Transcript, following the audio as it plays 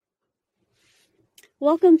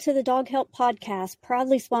Welcome to the Dog Help Podcast,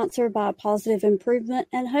 proudly sponsored by Positive Improvement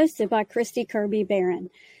and hosted by Christy Kirby Barron.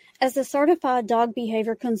 As a certified dog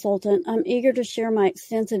behavior consultant, I'm eager to share my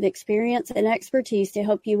extensive experience and expertise to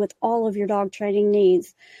help you with all of your dog training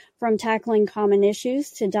needs. From tackling common issues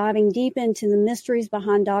to diving deep into the mysteries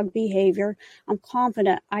behind dog behavior, I'm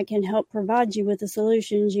confident I can help provide you with the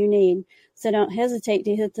solutions you need. So don't hesitate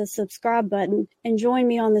to hit the subscribe button and join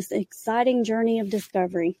me on this exciting journey of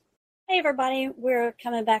discovery. Hey everybody, we're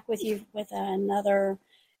coming back with you with another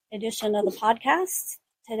edition of the podcast.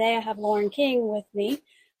 Today I have Lauren King with me.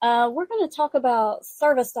 We're going to talk about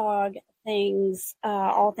service dog things,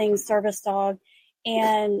 all things service dog.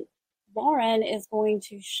 And Lauren is going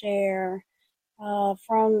to share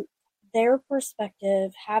from their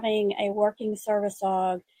perspective, having a working service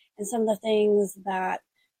dog and some of the things that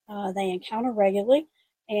they encounter regularly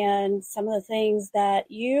and some of the things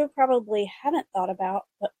that you probably haven't thought about,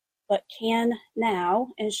 but can now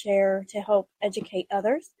and share to help educate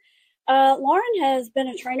others. Lauren has been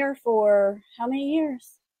a trainer for how many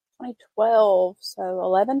years? 2012, so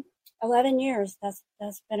 11. 11 years. That's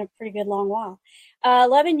been a pretty good long while.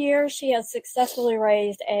 11 years, she has successfully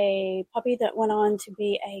raised a puppy that went on to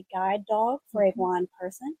be a guide dog for a blind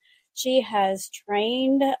person. She has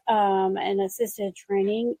trained and assisted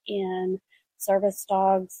training in service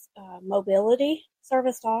dogs, mobility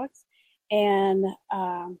service dogs, and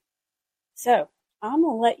so I'm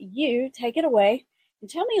going to let you take it away and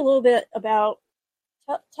tell me a little bit about,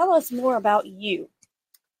 tell us more about you.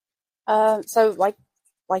 So like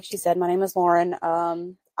she said, my name is Lauren.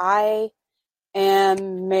 I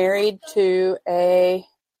am married to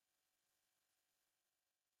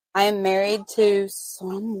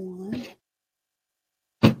someone.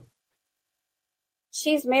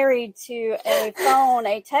 She's married to a phone,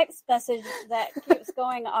 a text message that keeps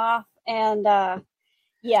going off, and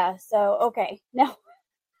yeah, so, okay. No.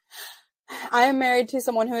 I am married to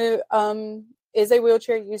someone who is a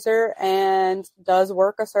wheelchair user and does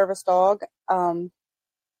work a service dog.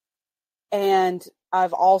 And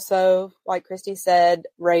I've also, like Christy said,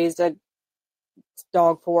 raised a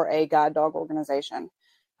dog for a guide dog organization.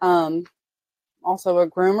 Also a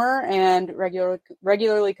groomer and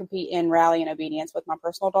regularly compete in rally and obedience with my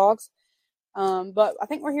personal dogs. But I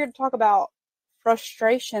think we're here to talk about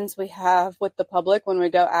frustrations we have with the public when we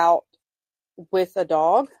go out with a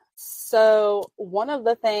dog. So one of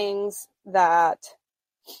the things that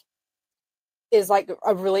is like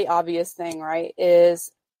a really obvious thing, right,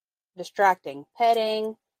 is distracting,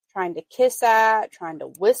 petting, trying to kiss at, trying to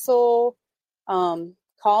whistle,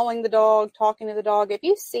 calling the dog, talking to the dog. If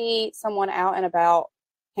you see someone out and about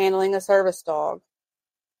handling a service dog,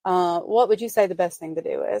 what would you say the best thing to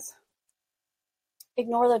do is?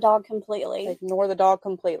 Ignore the dog completely. Ignore the dog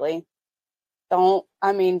completely.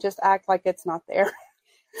 Just act like it's not there.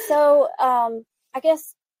 So, I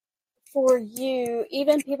guess for you,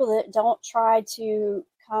 even people that don't try to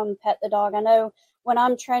come pet the dog, I know when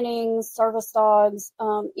I'm training service dogs,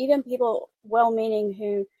 even people well-meaning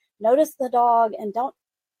who notice the dog and don't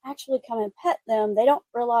actually come and pet them, they don't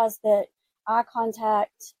realize that eye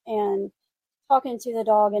contact and talking to the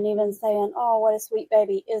dog and even saying, "Oh, what a sweet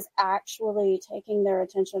baby," is actually taking their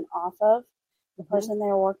attention off of the person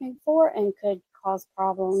they're working for and could cause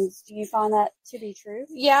problems. Do you find that to be true?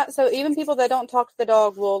 Yeah, so even people that don't talk to the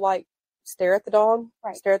dog will like stare at the dog,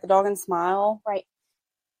 right. Stare at the dog and smile. Right.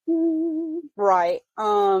 Right.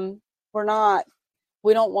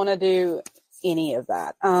 We don't want to do any of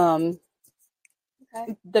that.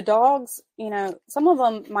 Okay. The dogs, some of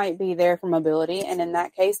them might be there for mobility, and in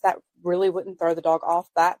that case, that really wouldn't throw the dog off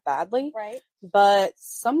that badly. Right. But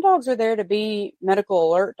some dogs are there to be medical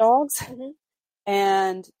alert dogs,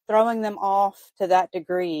 and throwing them off to that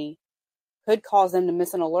degree could cause them to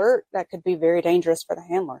miss an alert that could be very dangerous for the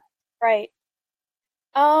handler. Right.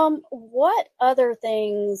 What other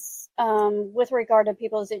things, with regard to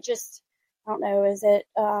people, is it just, I don't know, is it,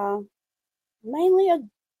 mainly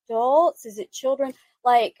adults? Is it children?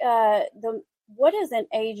 Like, what is an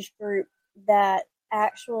age group that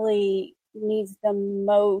actually needs the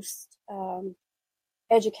most,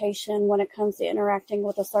 education when it comes to interacting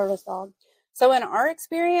with a service dog? So in our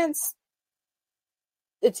experience,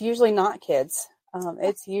 it's usually not kids.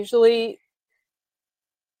 It's usually,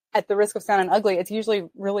 at the risk of sounding ugly, it's usually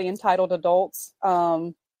really entitled adults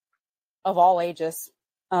of all ages.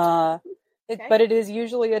 But it is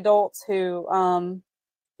usually adults who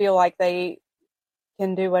feel like they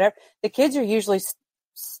can do whatever. The kids are usually,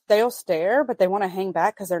 they'll stare, but they want to hang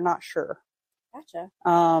back because they're not sure. Gotcha.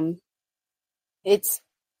 I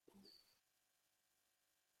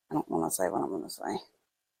don't want to say what I'm going to say.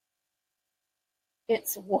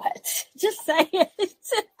 It's what? Just say it.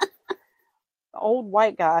 The old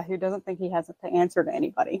white guy who doesn't think he has to answer to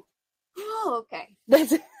anybody. Oh, okay.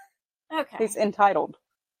 Okay. He's entitled.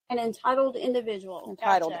 An entitled individual.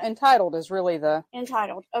 Entitled. Gotcha. Entitled is really the...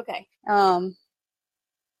 Entitled. Okay.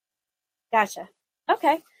 Gotcha.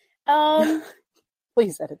 Okay.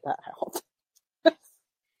 Please edit that out.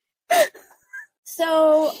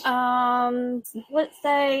 So, let's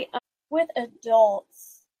say with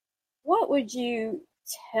adults, what would you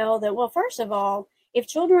tell them? Well, first of all, if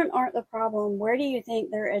children aren't the problem, where do you think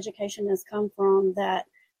their education has come from that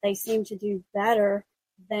they seem to do better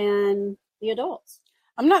than the adults?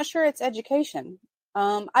 I'm not sure it's education.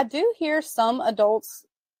 I do hear some adults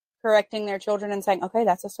correcting their children and saying, okay,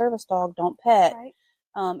 that's a service dog, don't pet. Right.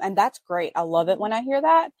 And that's great. I love it when I hear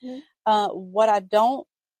that. Mm-hmm. What I don't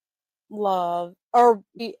love, or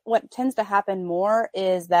what tends to happen more,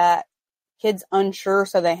 is that kids unsure,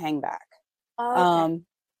 so they hang back. Okay.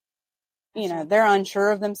 They're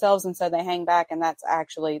unsure of themselves, and so they hang back, and that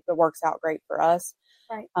works out great for us.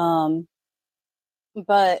 Right.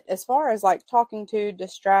 But as far as like talking to,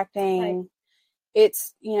 distracting, right,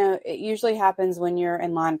 it's, it usually happens when you're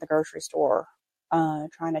in line at the grocery store,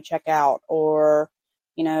 trying to check out, or,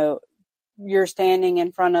 you're standing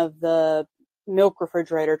in front of the milk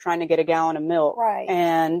refrigerator trying to get a gallon of milk. Right.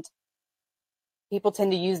 And people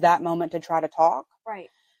tend to use that moment to try to talk. Right.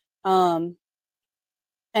 And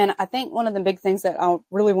I think one of the big things that I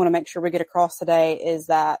really want to make sure we get across today is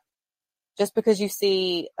that just because you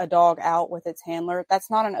see a dog out with its handler, that's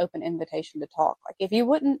not an open invitation to talk. Like, if you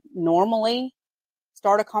wouldn't normally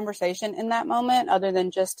start a conversation in that moment, other than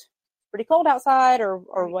just pretty cold outside or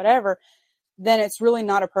right, whatever, then it's really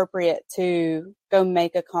not appropriate to go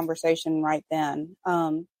make a conversation right then.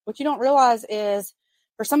 What you don't realize is,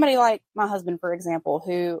 for somebody like my husband, for example,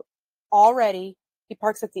 who already, he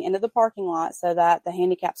parks at the end of the parking lot so that the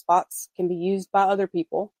handicap spots can be used by other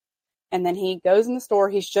people. And then he goes in the store.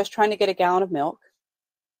 He's just trying to get a gallon of milk.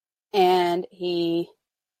 And he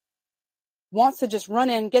wants to just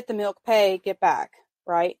run in, get the milk, pay, get back,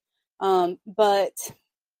 right? But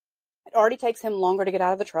it already takes him longer to get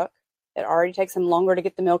out of the truck. It already takes him longer to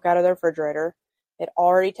get the milk out of the refrigerator. It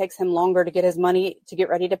already takes him longer to get his money to get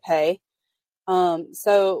ready to pay.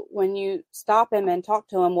 So when you stop him and talk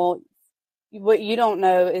to him, well, what you don't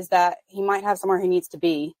know is that he might have somewhere he needs to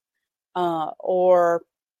be, or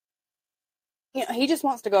he just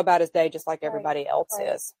wants to go about his day just like everybody else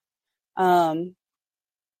is. And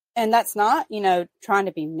that's not, trying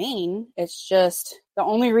to be mean. It's just the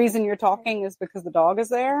only reason you're talking is because the dog is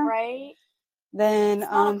there. Right. Then, it's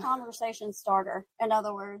not a conversation starter, in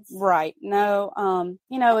other words. Right. No, I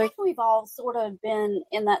think we've all sort of been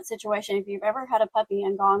in that situation. If you've ever had a puppy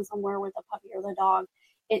and gone somewhere with the puppy or the dog,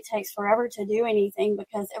 it takes forever to do anything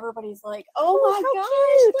because everybody's like, oh my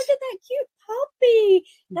gosh, cute. Look at that cute puppy.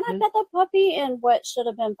 Can I pet the puppy? And what should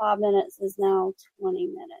have been 5 minutes is now 20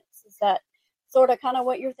 minutes. Is that sort of kind of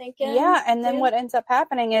what you're thinking? Yeah. And then what ends up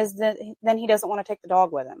happening is that then he doesn't want to take the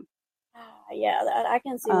dog with him. Yeah, I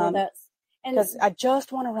can see where that's. Because I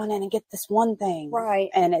just want to run in and get this one thing. Right.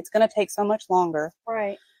 And it's going to take so much longer.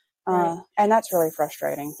 Right. And that's really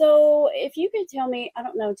frustrating. So if you could tell me, I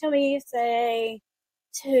don't know, say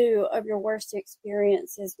 2 of your worst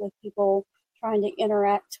experiences with people trying to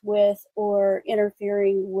interact with or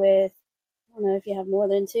interfering with, I don't know if you have more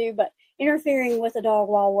than 2, but interfering with a dog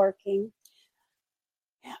while working.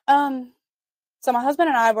 So my husband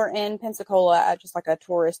and I were in Pensacola at just like a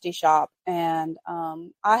touristy shop, and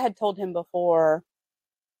I had told him before,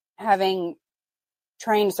 having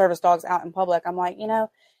trained service dogs out in public, I'm like,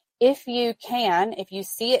 if you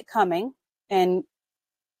see it coming and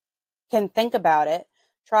can think about it,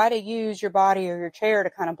 try to use your body or your chair to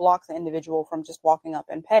kind of block the individual from just walking up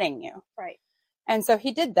and petting you. Right. And so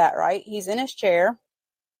he did that, right? He's in his chair.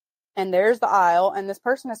 And there's the aisle, and this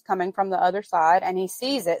person is coming from the other side, and he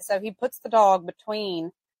sees it. So he puts the dog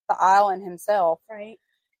between the aisle and himself, right,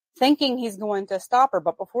 thinking he's going to stop her.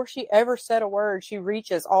 But before she ever said a word, she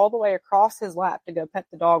reaches all the way across his lap to go pet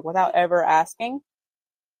the dog without ever asking.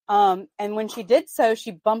 And when she did so,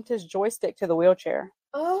 she bumped his joystick to the wheelchair.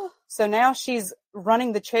 Oh. So now she's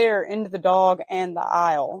running the chair into the dog and the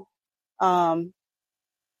aisle. The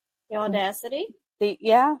audacity.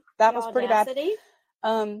 That was pretty bad.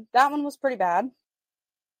 That one was pretty bad.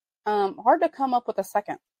 Hard to come up with a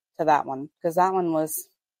second to that one, because that one was.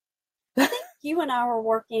 I think you and I were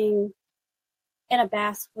working in a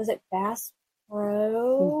Bass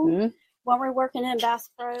Pro? Mm-hmm. When we were working in Bass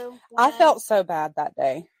Pro? I felt so bad that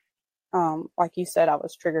day. Like you said, I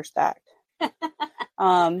was trigger stacked. We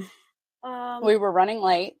were running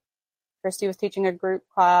late. Christy was teaching a group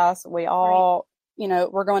class. We all,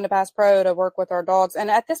 we're going to Bass Pro to work with our dogs.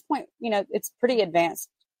 And at this point, it's pretty advanced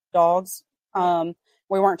dogs.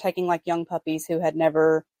 We weren't taking like young puppies who had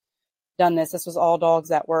never done this. This was all dogs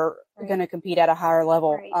that were going to compete at a higher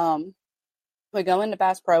level. Right. We go into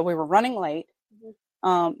Bass Pro. We were running late.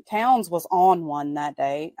 Towns was on one that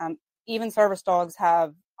day. Even service dogs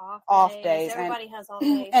have off days. Everybody has off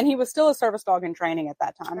days. And he was still a service dog in training at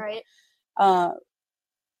that time. Right.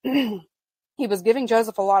 He was giving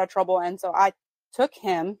Joseph a lot of trouble. And so I took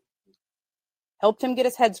him, helped him get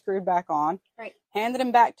his head screwed back on, right, handed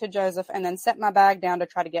him back to Joseph, and then set my bag down to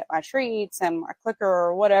try to get my treats and my clicker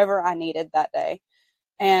or whatever I needed that day.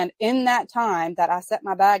 And in that time that I set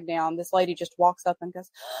my bag down, this lady just walks up and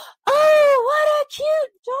goes, "Oh, what a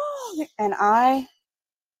cute dog." And I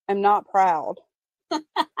am not proud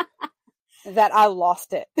that I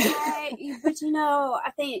lost it. Right. But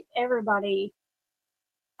I think everybody,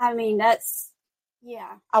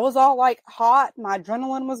 yeah. I was all like hot. My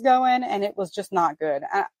adrenaline was going and it was just not good.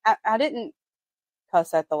 I didn't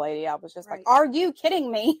cuss at the lady. I was just right, like, "Are you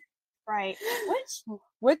kidding me?" Right.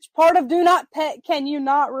 Which part of do not pet can you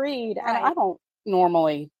not read? Right. And I don't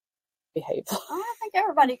normally behave. I think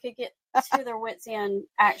everybody could get to their wits end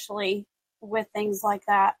actually with things like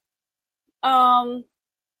that. And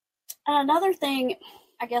another thing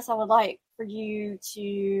I guess I would like for you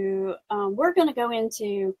to, we're going to go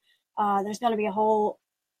into, there's going to be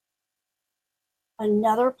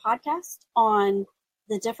another podcast on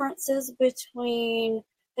the differences between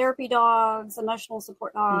therapy dogs, emotional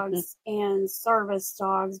support dogs, and service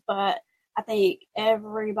dogs. But I think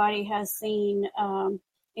everybody has seen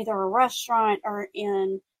either a restaurant or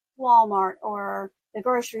in Walmart or the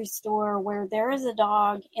grocery store where there is a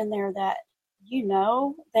dog in there that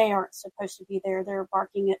they aren't supposed to be there. They're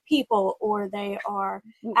barking at people, or they are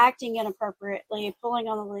acting inappropriately, pulling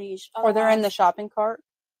on the leash. Or they're in the shopping cart.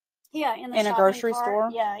 Yeah, in a grocery cart, store.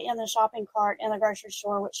 Yeah, in the shopping cart in the grocery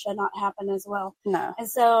store, which should not happen as well. No. And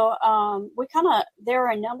so there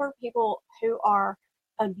are a number of people who are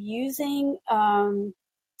abusing.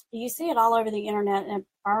 You see it all over the internet, and it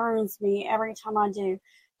burns me every time I do.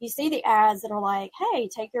 You see the ads that are like, "Hey,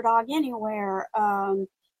 take your dog anywhere," and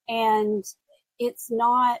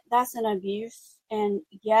that's an abuse. And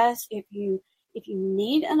yes, if you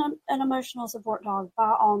need an emotional support dog,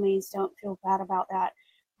 by all means, don't feel bad about that.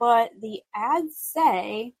 But the ads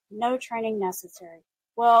say no training necessary.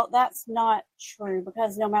 Well, that's not true,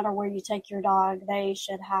 because no matter where you take your dog, they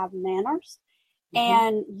should have manners.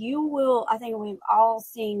 And I think we've all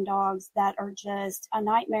seen dogs that are just a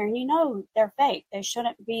nightmare, and they're fake. They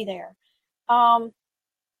shouldn't be there.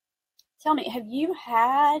 Tell me, have you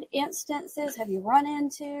had instances? Have you run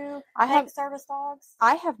into service dogs?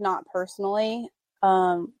 I have not personally.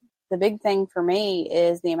 The big thing for me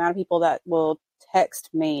is the amount of people that will text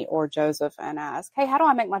me or Joseph and ask, "Hey, how do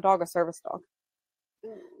I make my dog a service dog?"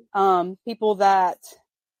 People that,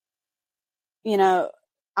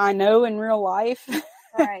 I know in real life.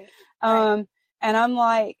 Right. And I'm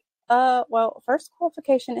like, well, first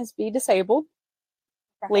qualification is be disabled.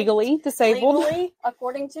 Right. Legally disabled. Legally,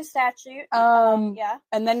 according to statute. Yeah.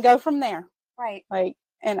 And then go from there. Right. Like,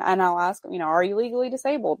 and I'll ask them, are you legally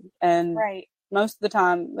disabled? And right. Most of the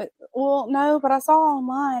time, well, no, but I saw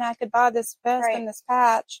online I could buy this vest and this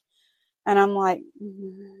patch. And I'm like,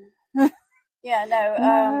 yeah, no.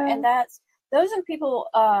 And those are people,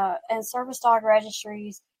 and service dog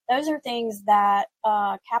registries. Those are things that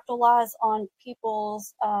capitalize on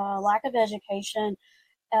people's lack of education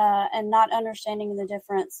and not understanding the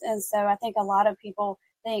difference. And so I think a lot of people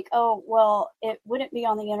think, oh, well, it wouldn't be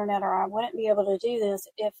on the internet, or I wouldn't be able to do this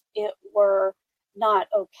if it were not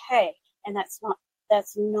okay. And that's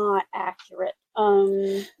not accurate.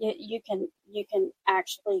 You can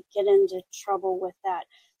actually get into trouble with that.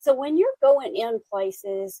 So when you're going in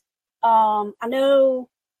places, I know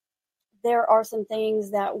there are some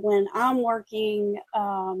things that when I'm working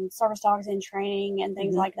service dogs in training and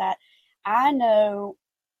things like that, I know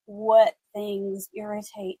what things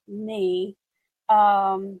irritate me.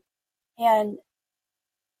 And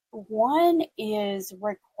one is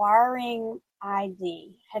requiring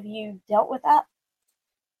ID. Have you dealt with that?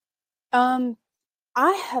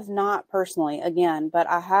 I have not personally, again, but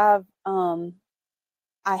I have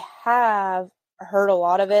heard a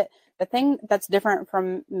lot of it. The thing that's different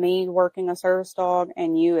from me working a service dog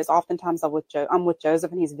and you is oftentimes I'm with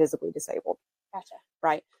Joseph and he's visibly disabled. Gotcha.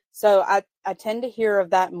 Right. So I tend to hear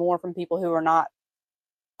of that more from people who are not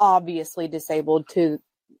obviously disabled to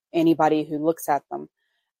anybody who looks at them.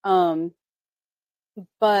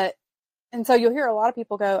 And so you'll hear a lot of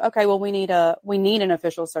people go, okay, well, we need an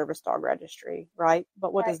official service dog registry, right?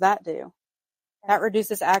 But what does that do? That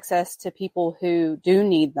reduces access to people who do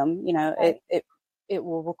need them. It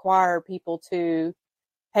will require people to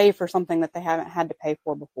pay for something that they haven't had to pay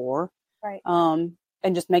for before. Right.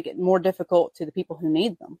 And just make it more difficult to the people who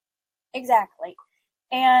need them. Exactly.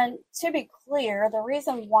 And to be clear, the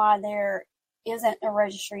reason why there isn't a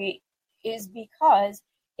registry is because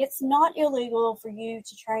it's not illegal for you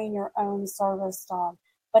to train your own service dog,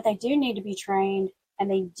 but they do need to be trained,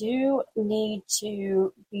 and they do need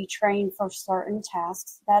to be trained for certain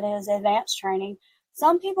tasks. That is advanced training.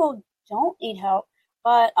 Some people don't need help,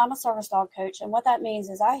 but I'm a service dog coach, and what that means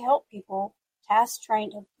is I help people task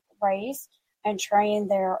train to raise and train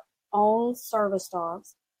their own service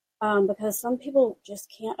dogs. Because some people just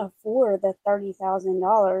can't afford the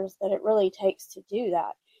 $30,000 that it really takes to do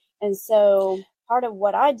that. And so part of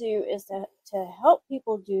what I do is to help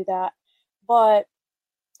people do that. But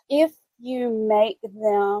if you make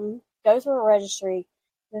them go through a registry,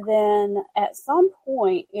 then at some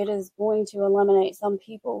point it is going to eliminate some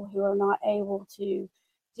people who are not able to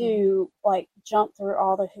jump through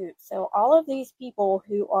all the hoops. So all of these people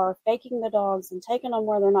who are faking the dogs and taking them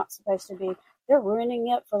where they're not supposed to be, they're ruining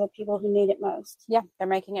it for the people who need it most. Yeah, they're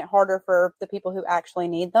making it harder for the people who actually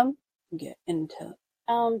need them to get into.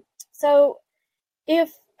 So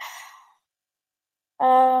if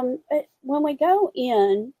when we go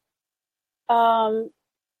in,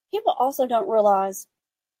 people also don't realize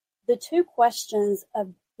the two questions a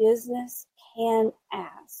business can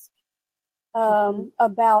ask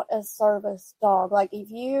about a service dog. Like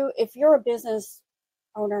if you're a business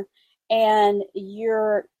owner and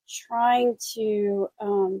you're trying to,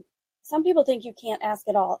 some people think you can't ask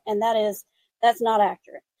at all, and that's not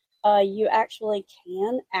accurate. You actually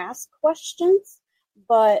can ask questions,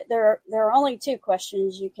 but there are only two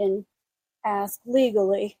questions you can ask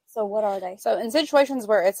legally. So what are they? So in situations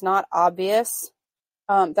where it's not obvious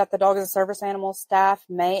that the dog is a service animal, staff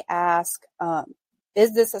may ask,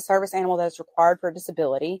 is this a service animal that is required for a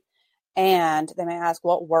disability? And they may ask,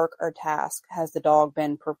 what work or task has the dog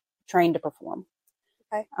been trained to perform?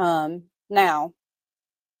 Okay. Now,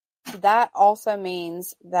 that also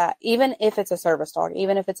means that even if it's a service dog,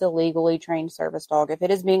 even if it's a legally trained service dog, if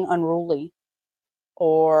it is being unruly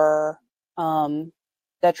or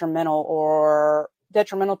detrimental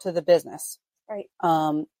to the business, right,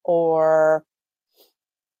 or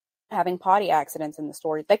having potty accidents in the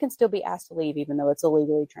store, they can still be asked to leave even though it's a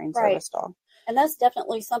legally trained service dog. And that's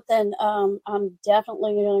definitely something I'm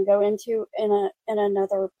definitely going to go into in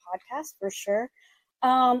another podcast for sure.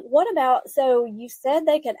 What about, so you said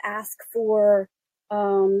they could ask for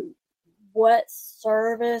what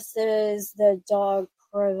services the dog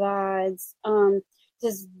provides.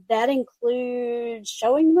 Does that include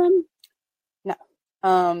showing them? No.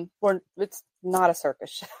 It's not a circus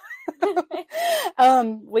show.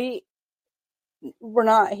 We're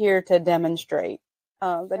not here to demonstrate.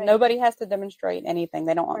 But nobody has to demonstrate anything.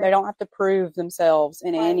 They don't have to prove themselves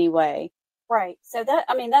in any way. Right. So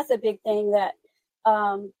that's a big thing that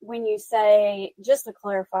when you say, just to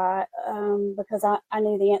clarify, because I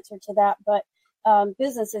knew the answer to that, but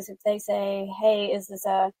businesses, if they say, hey, is this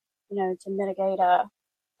to mitigate a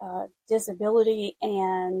disability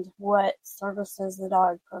and what services the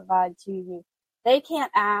dog provide to you, they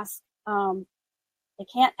can't ask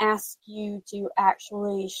you to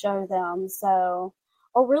actually show them. So,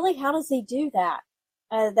 oh, really? How does he do that?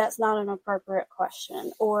 That's not an appropriate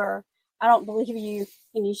question. Or, I don't believe you.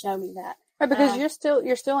 Can you show me that? Right, because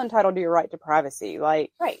you're still entitled to your right to privacy.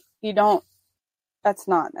 Like, you don't. That's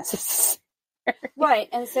not necessary. Right,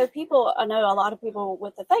 and so I know a lot of people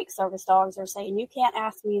with the fake service dogs are saying you can't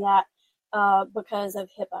ask me that because of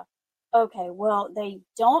HIPAA. Okay, well, they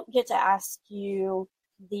don't get to ask you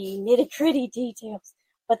the nitty-gritty details,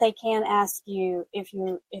 but they can ask you if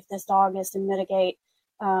this dog is to mitigate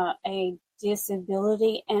a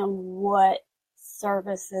disability and what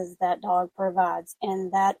services that dog provides,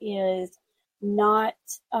 and that is not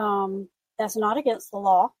that's not against the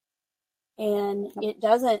law, and it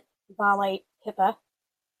doesn't violate HIPAA.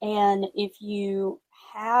 And if you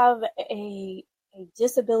have a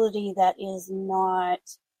disability that is not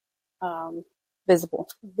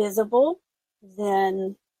visible,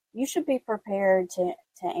 then you should be prepared to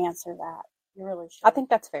answer that. You really should. I think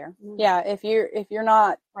that's fair. Mm-hmm. Yeah, if you're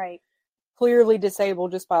not clearly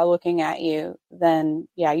disabled just by looking at you, then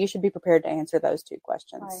yeah, you should be prepared to answer those two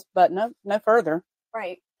questions. But no further.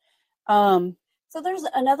 Right. So there's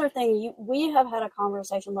another thing. We have had a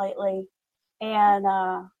conversation lately, and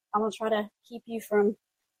I'm gonna try to keep you from.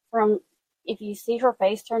 If you see her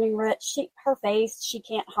face turning red, she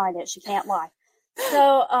can't hide it. She can't lie.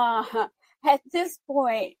 So at this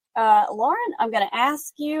point, Lauren, I'm gonna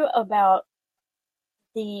ask you about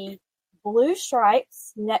the blue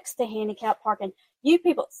stripes next to handicap parking. You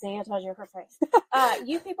people, see, I told you her face.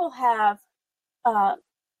 You people have,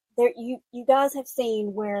 there. You guys have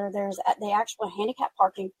seen where there's the actual handicap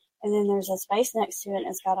parking, and then there's a space next to it, and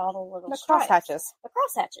it's got all the little cross hatches. The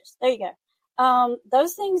cross hatches. There you go.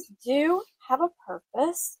 Those things do have a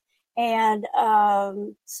purpose. And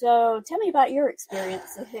so tell me about your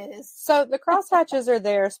experiences. So the cross hatches are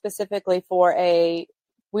there specifically for a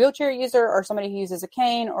wheelchair user or somebody who uses a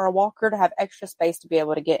cane or a walker to have extra space to be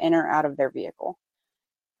able to get in or out of their vehicle.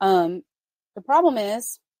 The problem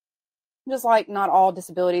is, just like not all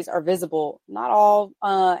disabilities are visible, not all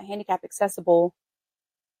handicap accessible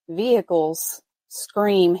vehicles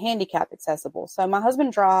scream handicap accessible. So my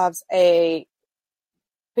husband drives a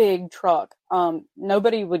big truck.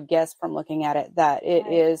 Nobody would guess from looking at it that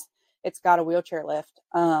it's got a wheelchair lift.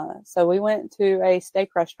 So we went to a steak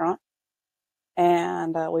restaurant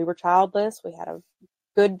and we were childless. We had a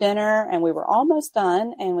good dinner and we were almost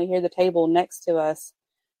done, and we hear the table next to us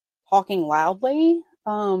talking loudly.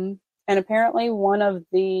 And apparently one of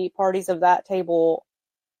the parties of that table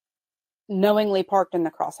knowingly parked in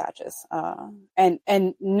the crosshatches,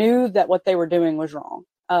 and knew that what they were doing was wrong.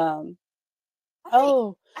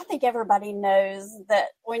 I think everybody knows that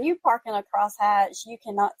when you park in a crosshatch, you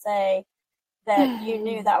cannot say that you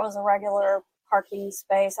knew that was a regular parking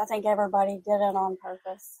space. I think everybody did it on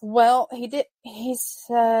purpose. Well, he did. He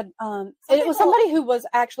said it was somebody who was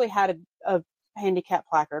actually had a handicap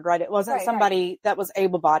placard, right? It wasn't somebody that was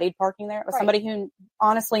able-bodied parking there. It was somebody who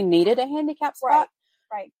honestly needed a handicap spot,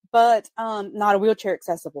 but not a wheelchair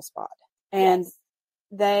accessible spot. And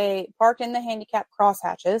they parked in the handicap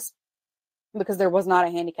crosshatches because there was not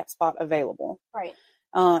a handicap spot available. Right.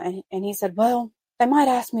 And he said, well, they might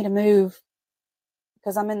ask me to move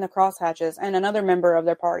because I'm in the crosshatches. And another member of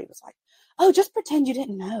their party was like, oh, just pretend you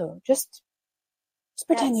didn't know. Just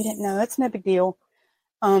pretend you didn't know. It's no big deal.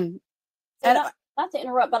 And not to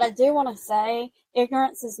interrupt, but I do want to say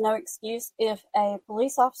ignorance is no excuse. If a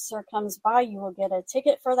police officer comes by, you will get a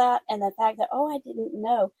ticket for that. And the fact that, oh, I didn't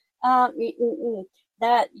know,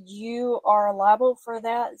 that you are liable for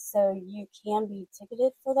that. So you can be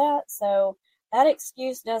ticketed for that. So that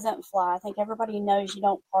excuse doesn't fly. I think everybody knows you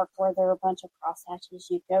don't park where there are a bunch of crosshatches.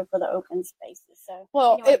 You go for the open spaces. So,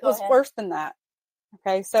 well, anyway, it was worse than that.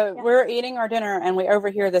 Okay. So we're eating our dinner and we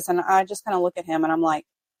overhear this, and I just kind of look at him and I'm like,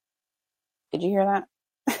 did you hear that?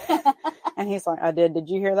 And he's like, I did. Did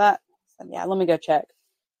you hear that? I said, yeah, let me go check.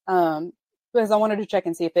 Because I wanted to check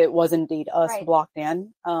and see if it was indeed us blocked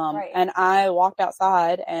in. And I walked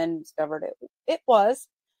outside and discovered it was.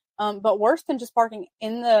 But worse than just parking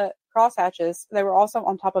in the crosshatches, they were also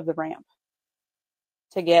on top of the ramp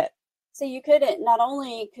to get. So you couldn't, not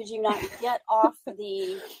only could you not get off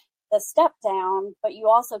the step down, but you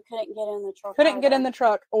also couldn't get in the truck. Couldn't get in the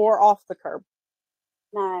truck or off the curb.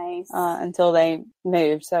 Nice. Until they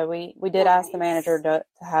moved. So we did ask the manager to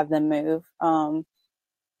have them move.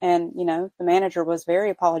 And, you know, the manager was very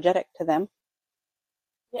apologetic to them.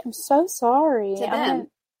 Yep. I'm so sorry. To them.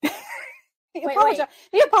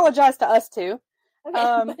 He apologized to us too.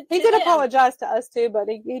 Okay, he did apologize to us too, but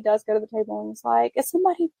he does go to the table and he's like,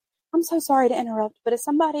 I'm so sorry to interrupt, but if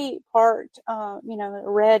somebody parked, a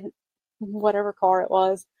red, whatever car it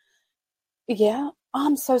was, yeah,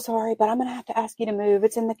 I'm so sorry, but I'm going to have to ask you to move.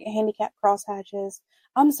 It's in the handicap crosshatches.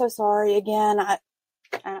 I'm so sorry again.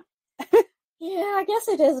 Yeah, I guess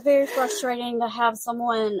it is very frustrating to have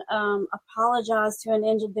someone apologize to an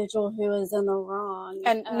individual who is in the wrong.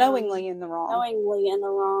 And knowingly in the wrong. Knowingly in the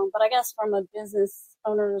wrong. But I guess from a business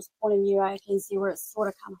owner's point of view, I can see where it's sort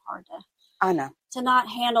of kind of hard to not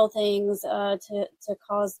handle things to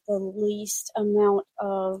cause the least amount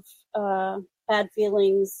of bad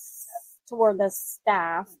feelings toward the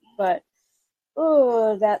staff. But,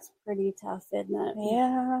 that's pretty tough, isn't it?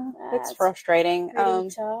 Yeah, it's frustrating. Pretty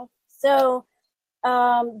tough. So,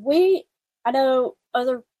 I know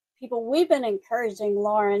other people, we've been encouraging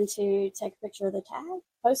Lauren to take a picture of the tag,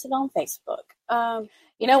 post it on Facebook.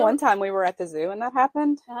 One time we were at the zoo and that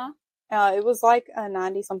happened. It was like a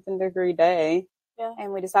 90-something degree day. Yeah.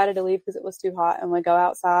 And we decided to leave because it was too hot, and we go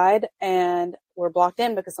outside and we're blocked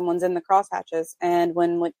in because someone's in the crosshatches. And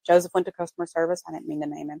when Joseph went to customer service, I didn't mean to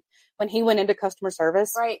name him. When he went into customer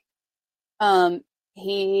service,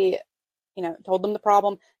 he told them the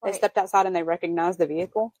problem. They stepped outside and they recognized the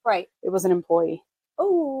vehicle. Right. It was an employee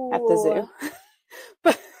at the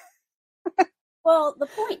zoo. Well, the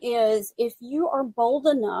point is, if you are bold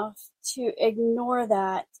enough to ignore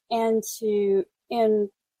that and to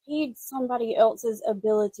impede somebody else's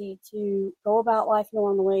ability to go about life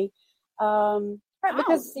normally, Right,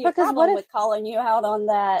 because problem with calling you out on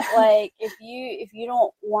that. Like, if you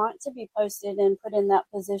don't want to be posted and put in that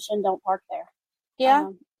position, don't park there. Yeah,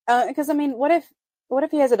 because I mean, what if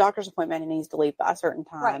he has a doctor's appointment and needs to leave by a certain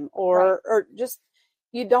time, or just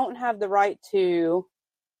you don't have the right to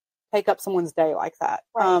take up someone's day like that.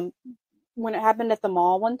 Right. When it happened at the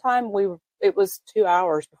mall one time, it was 2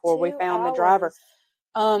 hours before we found the driver,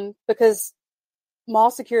 because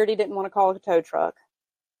mall security didn't want to call a tow truck.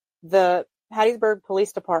 The Hattiesburg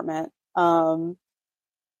Police Department,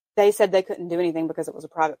 they said they couldn't do anything because it was a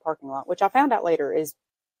private parking lot, which I found out later is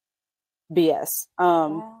BS.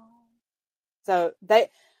 So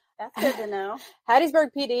that's good to know. Hattiesburg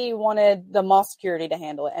PD wanted the mall security to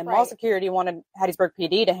handle it, and mall security wanted Hattiesburg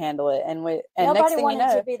PD to handle it. And nobody next thing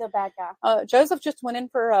wanted to be the bad guy. Joseph just went in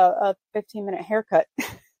for a 15-minute haircut.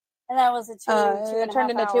 And that was it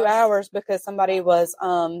turned into 2 hours because somebody was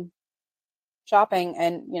shopping,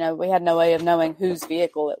 and we had no way of knowing whose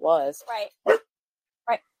vehicle it was. Right.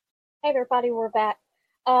 Hey everybody, we're back.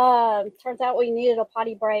 Turns out we needed a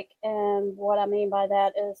potty break, and what I mean by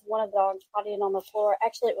that is one of the dogs pottying on the floor.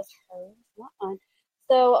 Actually, it was hers, not mine.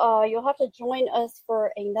 So you'll have to join us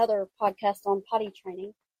for another podcast on potty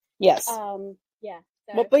training. Yes. Yeah.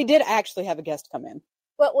 So. But we did actually have a guest come in.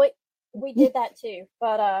 But we did that too.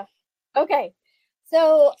 But okay.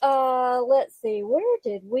 So let's see. Where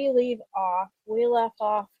did we leave off? We left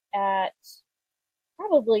off at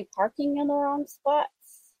probably parking in the wrong spots.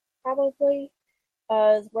 Probably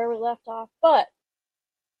is where we left off. But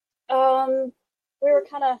we were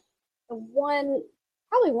kind of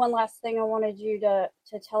probably one last thing I wanted you to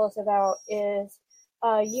tell us about is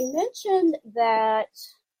you mentioned that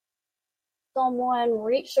someone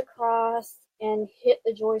reached across and hit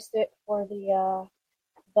the joystick for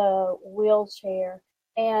the wheelchair.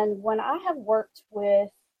 And when I have worked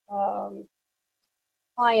with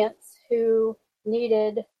clients who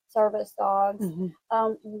needed service dogs,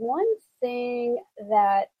 one thing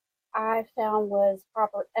that I found was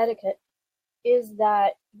proper etiquette is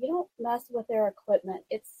that you don't mess with their equipment.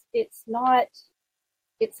 It's not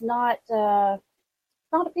a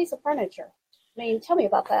piece of furniture. I mean, tell me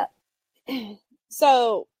about that.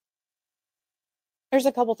 So there's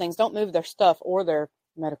a couple things. Don't move their stuff or their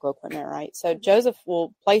medical equipment, right? So Joseph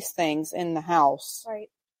will place things in the house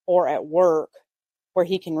or at work where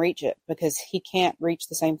he can reach it, because he can't reach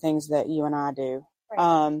the same things that you and I do.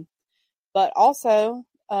 Right. But also,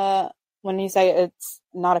 when you say it's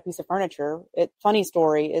not a piece of furniture, funny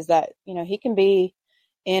story is that, he can be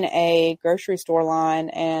in a grocery store line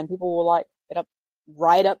and people will like get up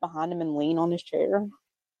right up behind him and lean on his chair.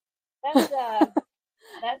 That's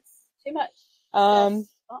too much.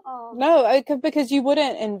 No, because you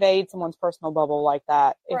wouldn't invade someone's personal bubble like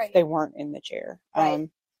that if they weren't in the chair. Right.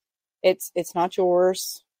 It's not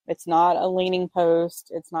yours. It's not a leaning post.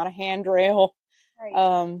 It's not a handrail.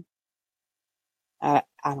 Right. I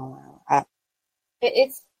don't know.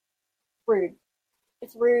 It's rude.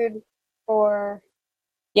 It's rude for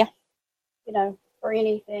for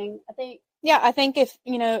anything. I think. Yeah, I think if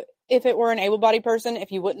it were an able-bodied person,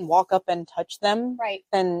 if you wouldn't walk up and touch them,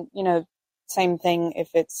 then same thing if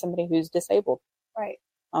it's somebody who's disabled. Right.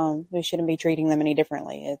 We shouldn't be treating them any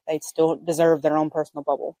differently. They still deserve their own personal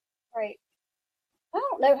bubble. Right. I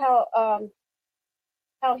don't know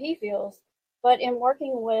how he feels, but in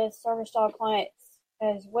working with service dog clients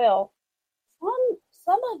as well,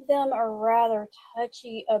 some of them are rather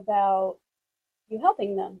touchy about you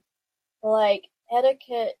helping them. Like,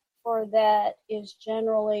 etiquette for that is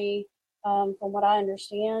generally, from what I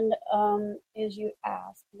understand, is you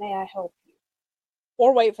ask, "May I help you?"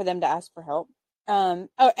 Or wait for them to ask for help. And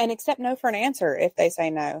accept no for an answer if they say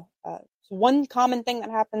no. One common thing that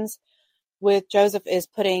happens with Joseph is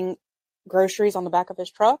putting groceries on the back of his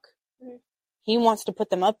truck. Mm-hmm. He wants to put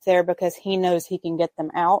them up there because he knows he can get them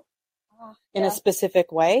out in a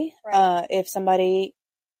specific way. Right. If somebody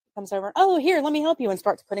comes over, "Oh, here, let me help you," and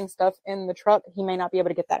starts putting stuff in the truck, he may not be able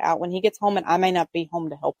to get that out when he gets home, and I may not be home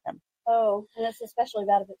to help him. Oh, and it's especially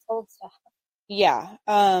bad if it's old stuff. Yeah.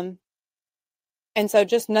 And so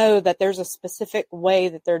just know that there's a specific way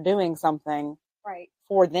that they're doing something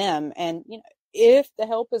for them. And, if the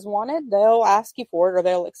help is wanted, they'll ask you for it or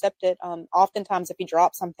they'll accept it. Oftentimes, if you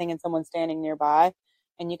drop something and someone's standing nearby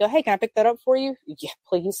and you go, "Hey, can I pick that up for you?" "Yeah,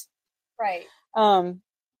 please." Right.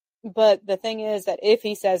 But the thing is that if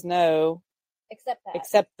he says no,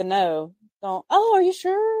 accept the no. Don't, "Oh, are you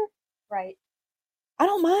sure?" Right. "I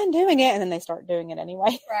don't mind doing it." And then they start doing it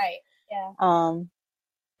anyway. Right. Yeah.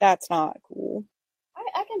 That's not cool.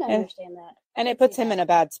 I can understand that. And it puts him in a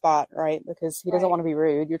bad spot, right? Because he doesn't want to be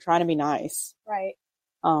rude. You're trying to be nice. Right.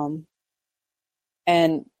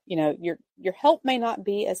 And, your help may not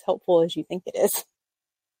be as helpful as you think it is.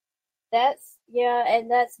 And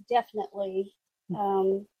that's definitely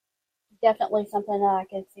something that I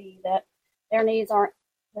can see, that their needs aren't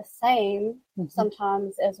the same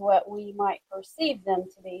sometimes as what we might perceive them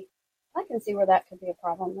to be. I can see where that could be a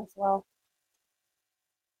problem as well.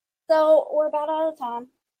 So we're about out of time.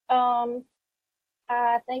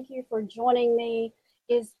 I thank you for joining me.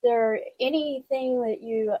 Is there anything that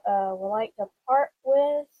you would like to part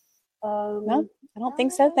with? No, I don't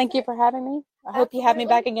think so. Thank you for having me. I hope you have me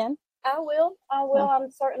back again. I will. I'm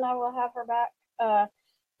certain I will have her back.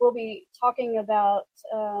 We'll be talking about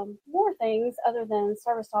more things other than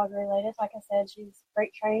service dog related. Like I said, she's a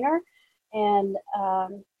great trainer, and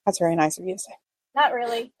that's very nice of you to say. Not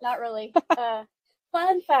really.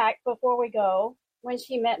 Fun fact before we go: when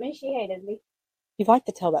she met me, she hated me. You'd like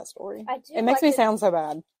to tell that story? I do. It makes me sound so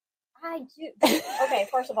bad. I do. Okay,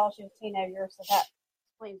 first of all, she was a teenager, so that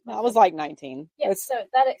explains. I was like 19. Yeah, so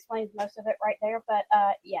that explains most of it right there. But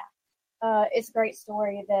yeah. It's a great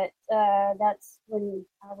story that that's when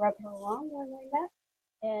I rubbed her wrong when we met.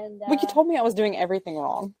 And you told me I was doing everything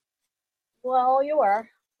wrong. Well, you were.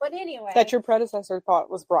 But anyway. That your predecessor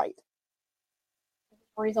thought was right.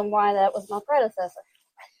 Reason why that was my predecessor.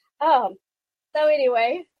 So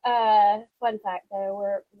anyway, fun fact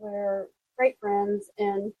though, we're great friends,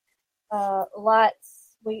 and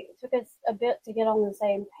we took us a bit to get on the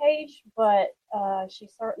same page, but she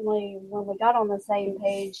certainly, when we got on the same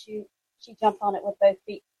page, she jumped on it with both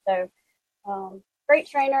feet. So, great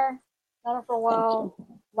trainer, done her for a while.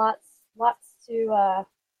 Lots to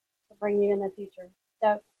bring you in the future.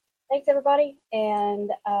 So, thanks everybody,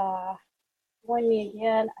 and join me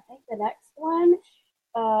again. I think the next one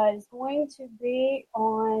is going to be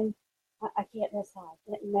on. I can't decide.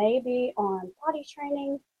 It may be on potty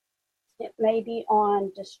training. It may be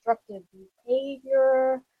on destructive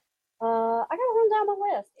behavior. I gotta run down my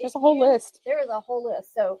list. There's a whole list. There is a whole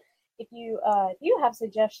list. So if you have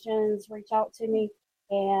suggestions, reach out to me,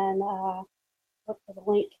 and look for the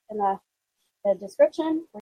link in the description.